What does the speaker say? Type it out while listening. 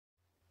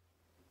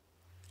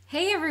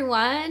Hey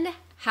everyone!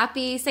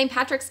 Happy St.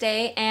 Patrick's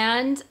Day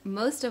and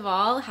most of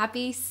all,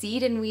 happy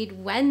Seed and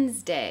Weed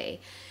Wednesday.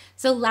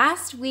 So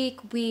last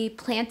week we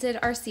planted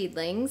our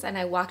seedlings and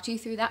I walked you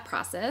through that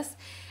process.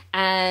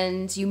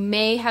 And you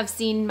may have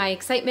seen my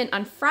excitement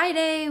on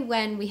Friday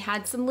when we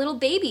had some little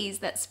babies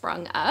that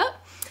sprung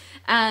up.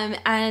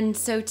 And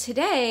so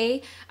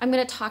today I'm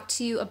going to talk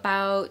to you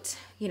about,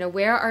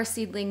 where our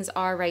seedlings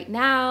are right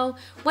now,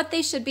 what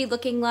they should be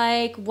looking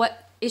like,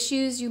 what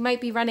issues you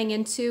might be running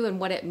into and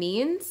what it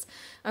means.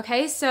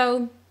 Okay,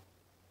 so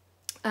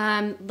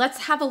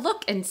let's have a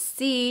look and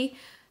see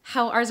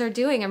how ours are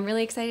doing. I'm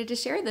really excited to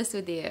share this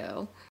with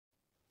you.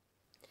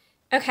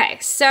 Okay,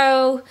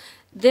 so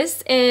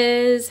this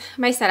is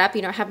my setup.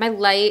 I have my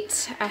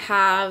light, I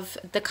have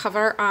the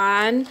cover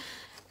on.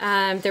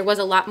 There was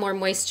a lot more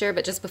moisture,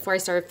 but just before I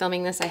started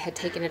filming this, I had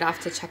taken it off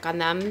to check on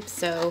them.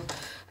 So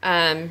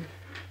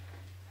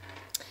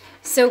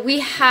we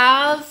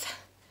have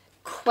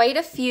quite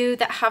a few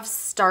that have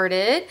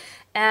started,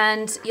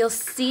 and you'll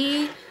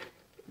see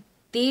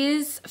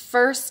these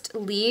first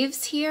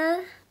leaves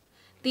here.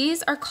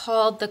 These are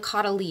called the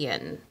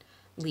cotyledon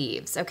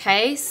leaves,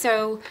 okay?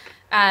 So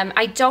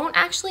I don't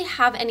actually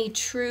have any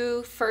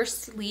true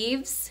first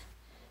leaves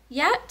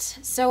yet,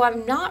 so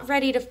I'm not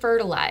ready to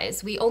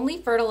fertilize. We only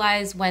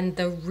fertilize when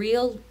the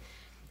real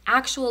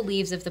actual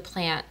leaves of the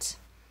plant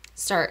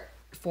start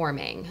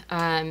forming.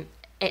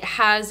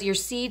 Your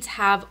seeds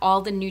have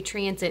all the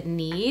nutrients it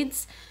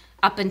needs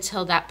up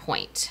until that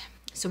point.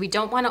 So we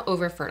don't want to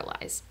over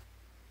fertilize.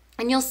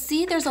 And you'll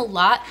see there's a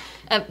lot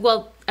of,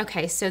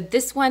 so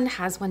this one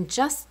has one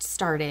just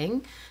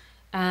starting,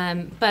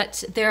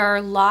 but there are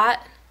a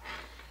lot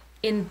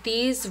in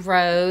these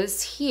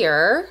rows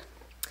here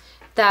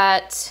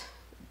that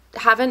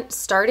haven't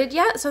started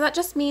yet. So that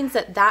just means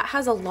that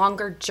has a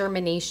longer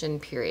germination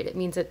period. It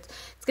means that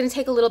it's going to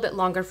take a little bit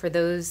longer for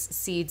those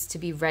seeds to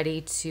be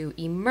ready to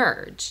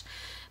emerge.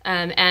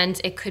 And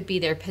it could be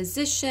their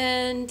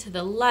position to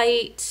the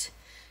light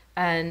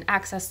and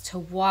access to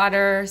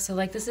water. So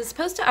like this is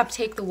supposed to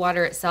uptake the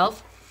water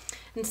itself.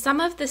 And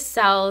some of the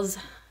cells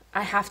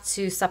I have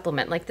to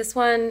supplement. Like this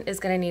one is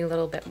going to need a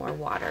little bit more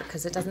water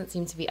because it doesn't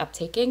seem to be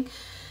uptaking,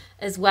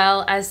 as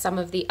well as some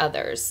of the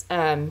others.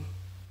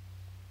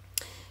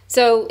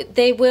 So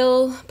they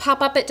will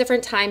pop up at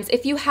different times.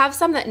 If you have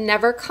some that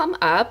never come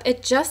up,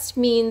 it just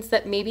means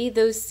that maybe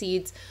those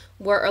seeds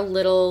were a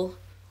little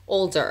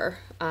older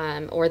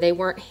or they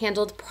weren't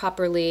handled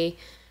properly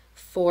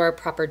for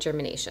proper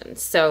germination.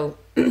 So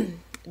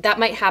that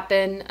might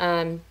happen.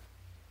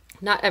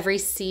 Not every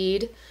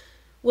seed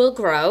will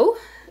grow,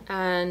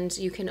 and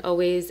you can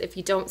always, if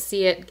you don't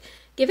see it,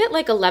 give it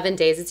like 11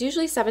 days. It's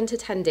usually 7 to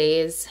 10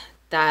 days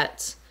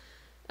that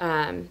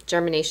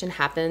germination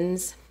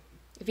happens.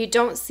 If you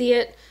don't see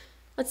it,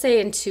 let's say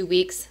in 2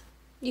 weeks,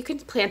 you can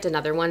plant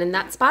another one in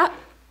that spot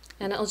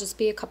and it'll just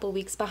be a couple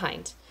weeks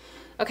behind.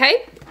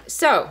 Okay,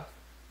 so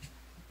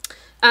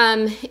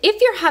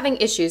if you're having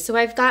issues, so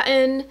I've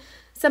gotten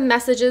some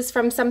messages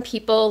from some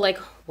people like,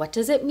 what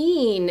does it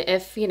mean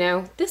if,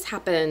 this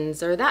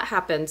happens or that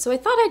happens? So I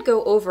thought I'd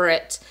go over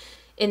it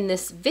in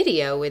this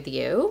video with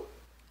you.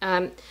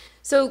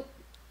 So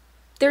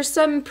there's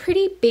some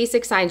pretty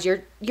basic signs.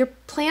 Your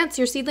plants,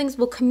 your seedlings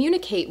will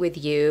communicate with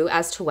you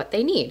as to what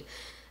they need.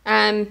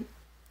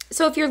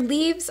 So if your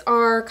leaves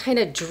are kind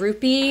of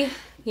droopy,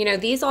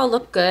 these all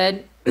look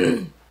good.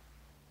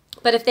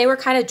 But if they were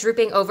kind of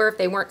drooping over, if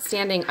they weren't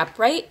standing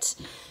upright,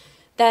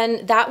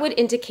 then that would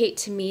indicate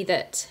to me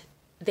that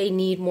they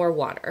need more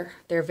water.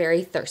 They're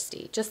very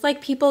thirsty. Just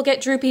like people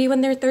get droopy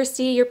when they're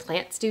thirsty, your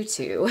plants do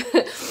too.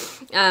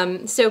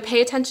 So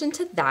pay attention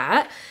to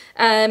that.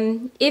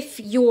 If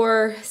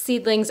your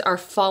seedlings are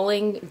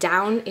falling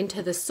down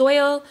into the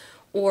soil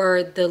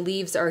or the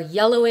leaves are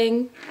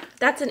yellowing,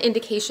 that's an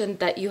indication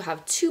that you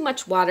have too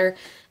much water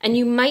and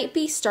you might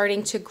be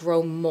starting to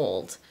grow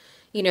mold.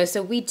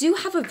 So we do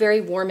have a very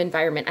warm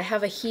environment. I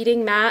have a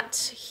heating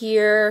mat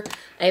here.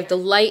 I have the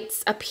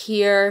lights up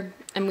here,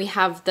 and we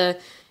have the,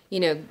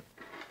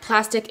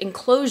 plastic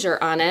enclosure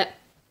on it.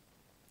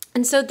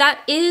 And so that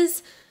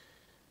is,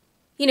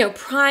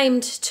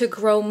 primed to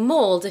grow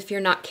mold if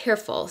you're not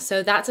careful.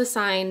 So that's a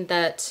sign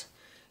that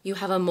you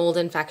have a mold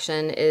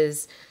infection,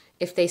 is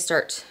if they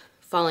start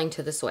falling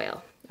to the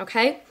soil,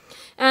 okay?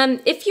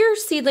 If your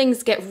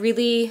seedlings get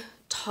really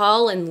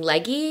tall and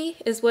leggy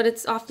is what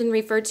it's often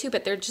referred to,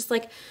 but they're just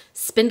like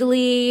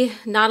spindly,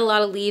 not a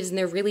lot of leaves, and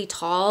they're really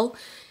tall,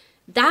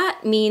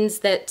 that means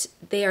that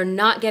they are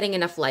not getting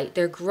enough light.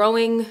 They're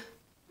growing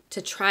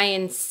to try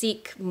and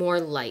seek more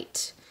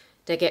light,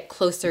 to get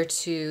closer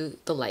to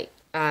the light.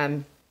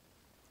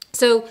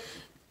 So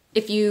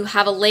if you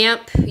have a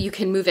lamp, you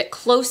can move it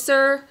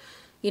closer,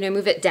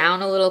 move it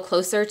down a little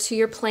closer to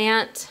your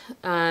plant.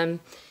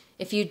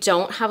 If you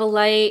don't have a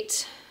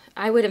light,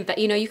 I would invest,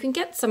 you can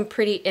get some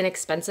pretty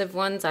inexpensive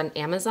ones on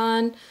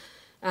Amazon.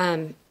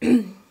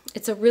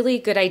 It's a really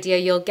good idea.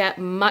 You'll get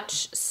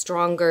much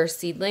stronger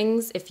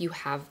seedlings if you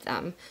have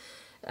them.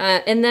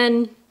 And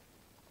then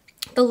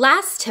the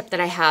last tip that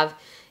I have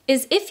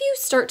is if you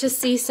start to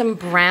see some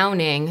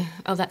browning.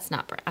 Oh, that's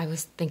not brown. I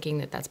was thinking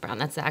that that's brown.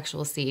 That's the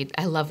actual seed.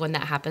 I love when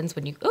that happens,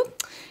 when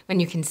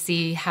you can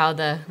see how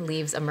the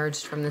leaves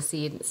emerged from the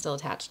seed and it's still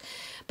attached.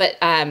 But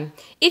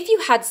if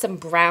you had some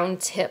brown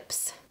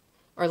tips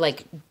or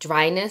like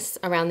dryness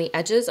around the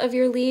edges of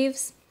your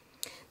leaves,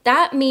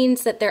 that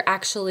means that they're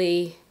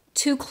actually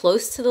too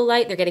close to the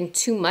light. They're getting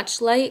too much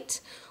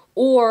light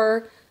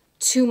or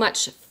too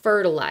much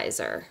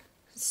fertilizer.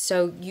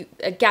 So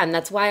again,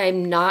 that's why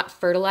I'm not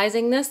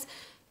fertilizing this.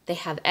 They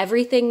have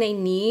everything they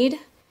need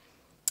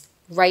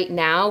right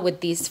now with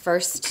these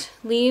first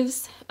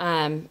leaves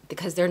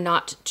because they're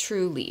not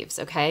true leaves,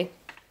 okay?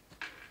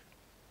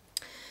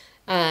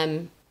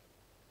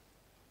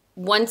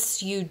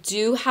 Once you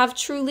do have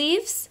true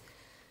leaves,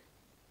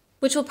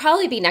 which will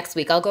probably be next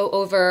week, I'll go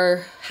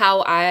over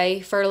how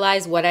I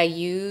fertilize, what I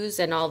use,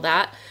 and all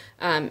that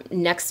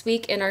next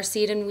week in our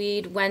Seed and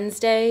Weed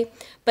Wednesday.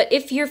 But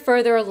if you're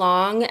further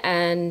along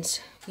and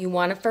you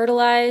want to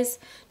fertilize,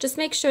 just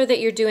make sure that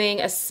you're doing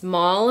a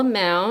small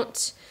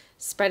amount,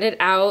 spread it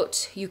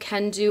out. You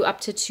can do up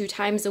to 2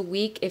 times a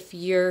week if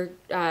you're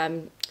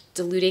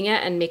diluting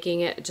it and making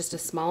it just a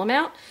small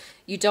amount.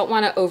 You don't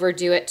want to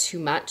overdo it too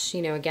much.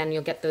 You know, again,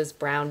 you'll get those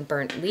brown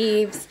burnt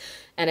leaves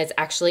and it's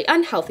actually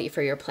unhealthy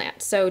for your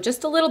plant. So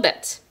just a little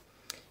bit,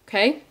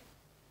 okay?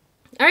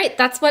 All right,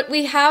 that's what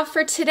we have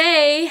for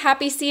today.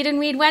 Happy Seed and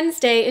Weed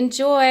Wednesday.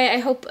 Enjoy. I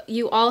hope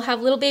you all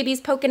have little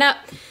babies poking up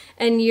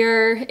and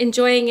you're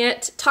enjoying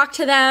it. Talk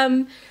to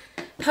them,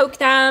 poke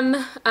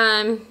them.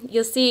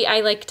 You'll see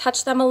I like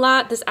touch them a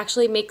lot. This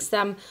actually makes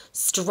them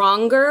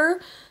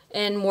stronger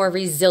and more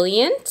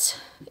resilient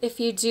if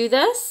you do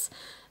this.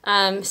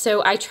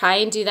 So I try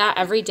and do that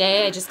every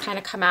day. I just kind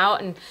of come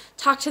out and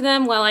talk to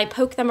them while I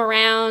poke them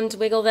around,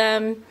 wiggle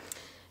them.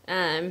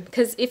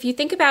 Because if you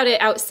think about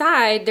it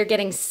outside, they're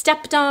getting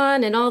stepped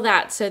on and all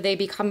that, so they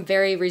become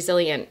very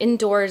resilient.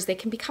 Indoors, they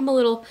can become a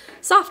little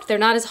soft. They're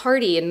not as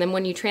hardy, and then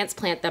when you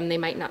transplant them, they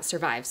might not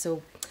survive.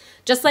 So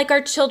just like our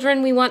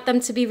children, we want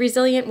them to be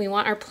resilient. We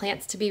want our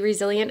plants to be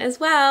resilient as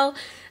well.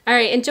 All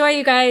right, enjoy,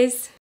 you guys.